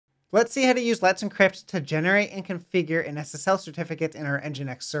Let's see how to use Let's Encrypt to generate and configure an SSL certificate in our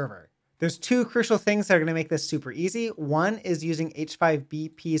Nginx server. There's two crucial things that are going to make this super easy. One is using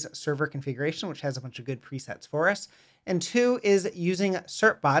H5BP's server configuration, which has a bunch of good presets for us. And two is using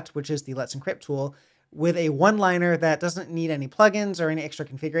Certbot, which is the Let's Encrypt tool, with a one-liner that doesn't need any plugins or any extra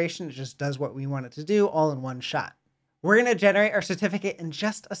configuration. It just does what we want it to do all in one shot. We're going to generate our certificate in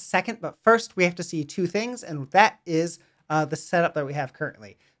just a second, but first we have to see two things, and that is the setup that we have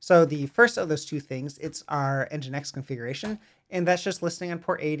currently. So the first of those two things, it's our Nginx configuration, and that's just listening on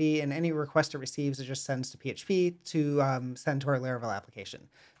port 80, and any request it receives, it just sends to PHP to send to our Laravel application.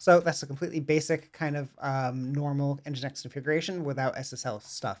 So that's a completely basic kind of normal Nginx configuration without SSL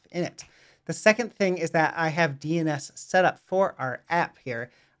stuff in it. The second thing is that I have DNS set up for our app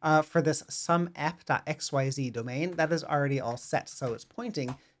here for this someapp.xyz domain that is already all set. So it's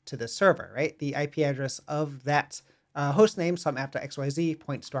pointing to the server, right? The IP address of that host name, someapp.xyz,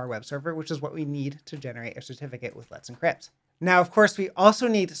 points to our web server, which is what we need to generate a certificate with Let's Encrypt. Now, of course, we also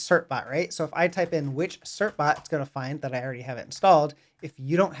need Certbot, right? So if I type in which Certbot, it's going to find that I already have it installed. If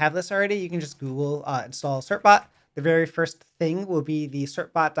you don't have this already, you can just Google install Certbot. The very first thing will be the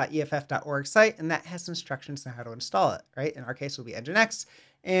certbot.eff.org site, and that has instructions on how to install it, right? In our case, it will be Nginx.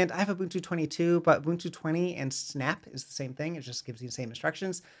 And I have Ubuntu 22, but Ubuntu 20 and Snap is the same thing. It just gives you the same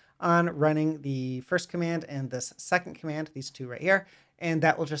instructions on running the first command and this second command, these two right here. And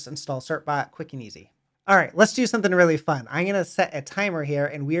that will just install Certbot quick and easy. All right, let's do something really fun. I'm going to set a timer here,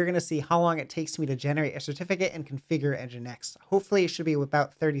 and we are going to see how long it takes me to generate a certificate and configure Nginx. Hopefully, it should be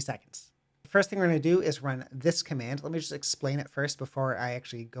about 30 seconds. The first thing we're going to do is run this command. Let me just explain it first before I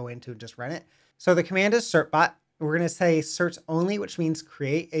actually go into just run it. So the command is certbot. We're going to say cert only, which means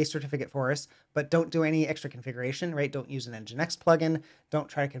create a certificate for us, but don't do any extra configuration, right? Don't use an Nginx plugin. Don't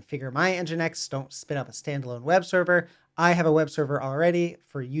try to configure my Nginx. Don't spin up a standalone web server. I have a web server already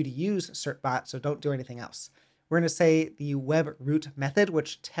for you to use Certbot, so don't do anything else. We're going to say the web root method,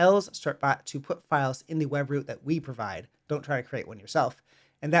 which tells Certbot to put files in the web root that we provide. Don't try to create one yourself.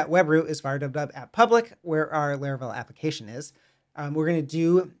 And that web root is var/www app public, where our Laravel application is. We're going to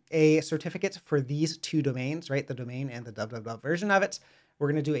do a certificate for these two domains, right? The domain and the www version of it. We're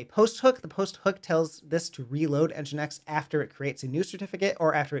going to do a post hook. The post hook tells this to reload Nginx after it creates a new certificate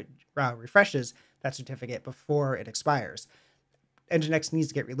or after it refreshes that certificate before it expires. Nginx needs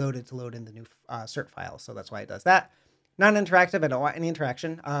to get reloaded to load in the new cert file, so that's why it does that. Non-interactive, I don't want any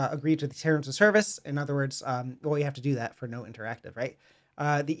interaction. Agree to the terms of service. In other words, well, you have to do that for no interactive, right?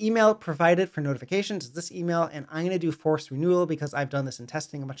 The email provided for notifications is this email, and I'm going to do force renewal because I've done this in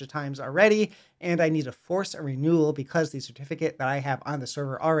testing a bunch of times already, and I need to force a renewal because the certificate that I have on the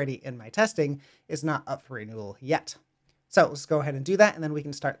server already in my testing is not up for renewal yet. So let's go ahead and do that, and then we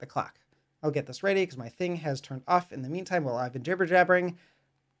can start the clock. I'll get this ready because my thing has turned off in the meantime while I've been jibber-jabbering.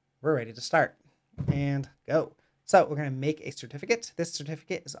 We're ready to start and go. So we're going to make a certificate. This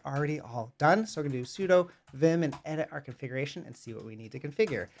certificate is already all done. So we're going to do sudo vim and edit our configuration and see what we need to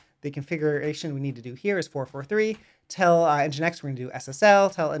configure. The configuration we need to do here is 443. Tell Nginx we're going to do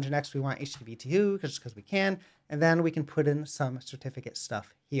SSL. Tell Nginx we want HTTP2 just because we can. And then we can put in some certificate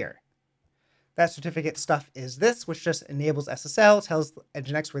stuff here. That certificate stuff is this, which just enables SSL, tells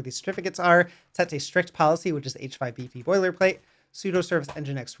Nginx where these certificates are, sets a strict policy, which is H5BP boilerplate. Sudo service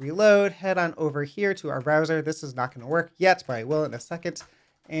Nginx reload, head on over here to our browser. This is not going to work yet, but I will in a second.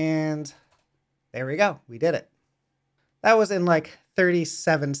 And there we go. We did it. That was in like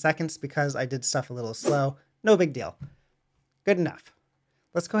 37 seconds because I did stuff a little slow. No big deal. Good enough.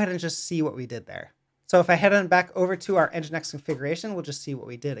 Let's go ahead and just see what we did there. So if I head on back over to our Nginx configuration, we'll just see what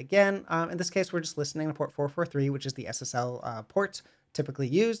we did again. In this case, we're just listening to port 443, which is the SSL port typically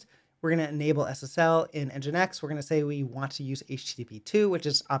used. We're going to enable SSL in Nginx. We're going to say we want to use HTTP2, which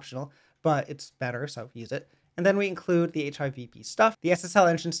is optional, but it's better, so use it. And then we include the H5BP stuff. The SSL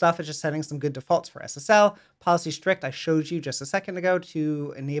engine stuff is just setting some good defaults for SSL. Policy strict, I showed you just a second ago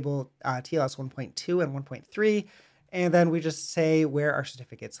to enable TLS 1.2 and 1.3. And then we just say where our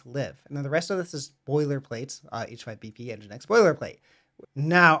certificates live. And then the rest of this is boilerplate, H5BP Nginx boilerplate.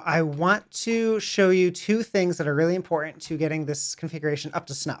 Now, I want to show you two things that are really important to getting this configuration up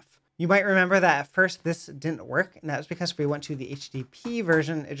to snuff. You might remember that at first this didn't work, and that was because if we went to the HTTP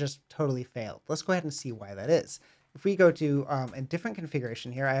version, it just totally failed. Let's go ahead and see why that is. If we go to a different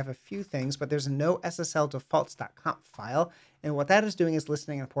configuration here, I have a few things, but there's a no SSL defaults.conf file. And what that is doing is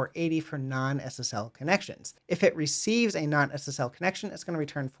listening on port 80 for non-SSL connections. If it receives a non-SSL connection, it's going to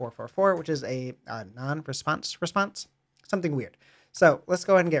return 444, which is a non-response, something weird. So let's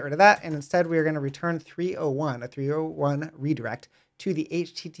go ahead and get rid of that. And instead, we are going to return 301, a 301 redirect to the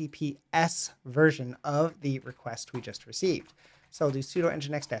HTTPS version of the request we just received. So I'll do sudo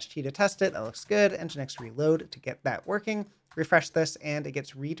nginx-t to test it. That looks good. Nginx reload to get that working. Refresh this, and it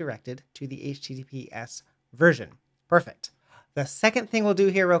gets redirected to the HTTPS version. Perfect. The second thing we'll do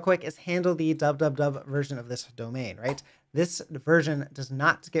here real quick is handle the www version of this domain, right? This version does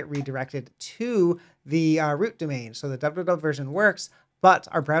not get redirected to the root domain. So the www version works, but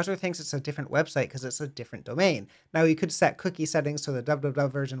our browser thinks it's a different website because it's a different domain. Now you could set cookie settings so the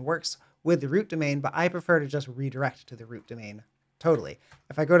www version works with the root domain, but I prefer to just redirect to the root domain totally.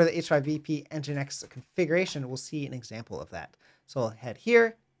 If I go to the H5BP Nginx configuration, we'll see an example of that. So I'll head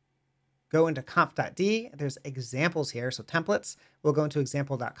here, go into conf.d. There's examples here, so templates. We'll go into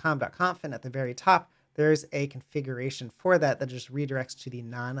example.com.conf, and at the very top, there's a configuration for that just redirects to the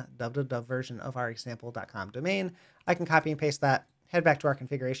non-www version of our example.com domain. I can copy and paste that, head back to our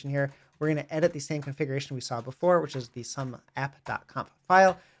configuration here. We're going to edit the same configuration we saw before, which is the sumapp.conf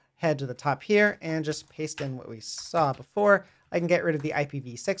file. Head to the top here and just paste in what we saw before. I can get rid of the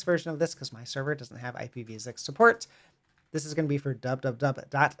IPv6 version of this because my server doesn't have IPv6 support. This is going to be for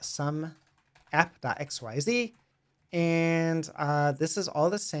www.sumapp.xyz. And this is all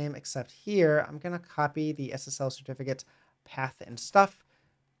the same except here. I'm going to copy the SSL certificate path and stuff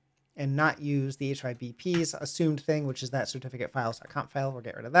and not use the H5BP's assumed thing, which is that certificate files.conf file. We'll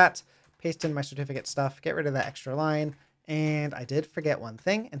get rid of that. Paste in my certificate stuff, get rid of that extra line. And I did forget one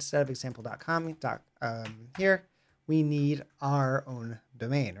thing. Instead of example.com here, we need our own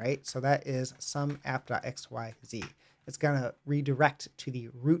domain, right? So that is sumapp.xyz. It's going to redirect to the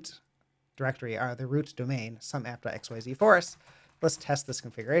root directory, the root domain, sumapp.xyz for us. Let's test this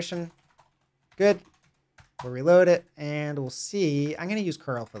configuration. Good. We'll reload it, and we'll see. I'm going to use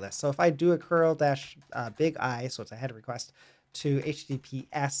curl for this. So if I do a curl dash big I, so it's a header request, to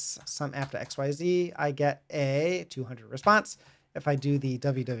https sumapp.xyz, I get a 200 response. If I do the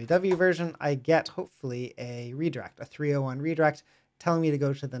www version, I get hopefully a redirect, a 301 redirect, telling me to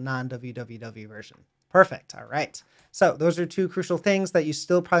go to the non-www version. Perfect. All right. So those are two crucial things that you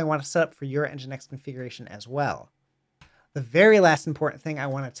still probably want to set up for your Nginx configuration as well. The very last important thing I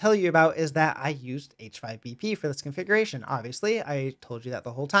want to tell you about is that I used H5BP for this configuration. Obviously, I told you that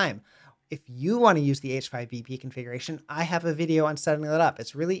the whole time. If you want to use the H5BP configuration, I have a video on setting that up.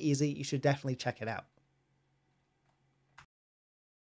 It's really easy. You should definitely check it out.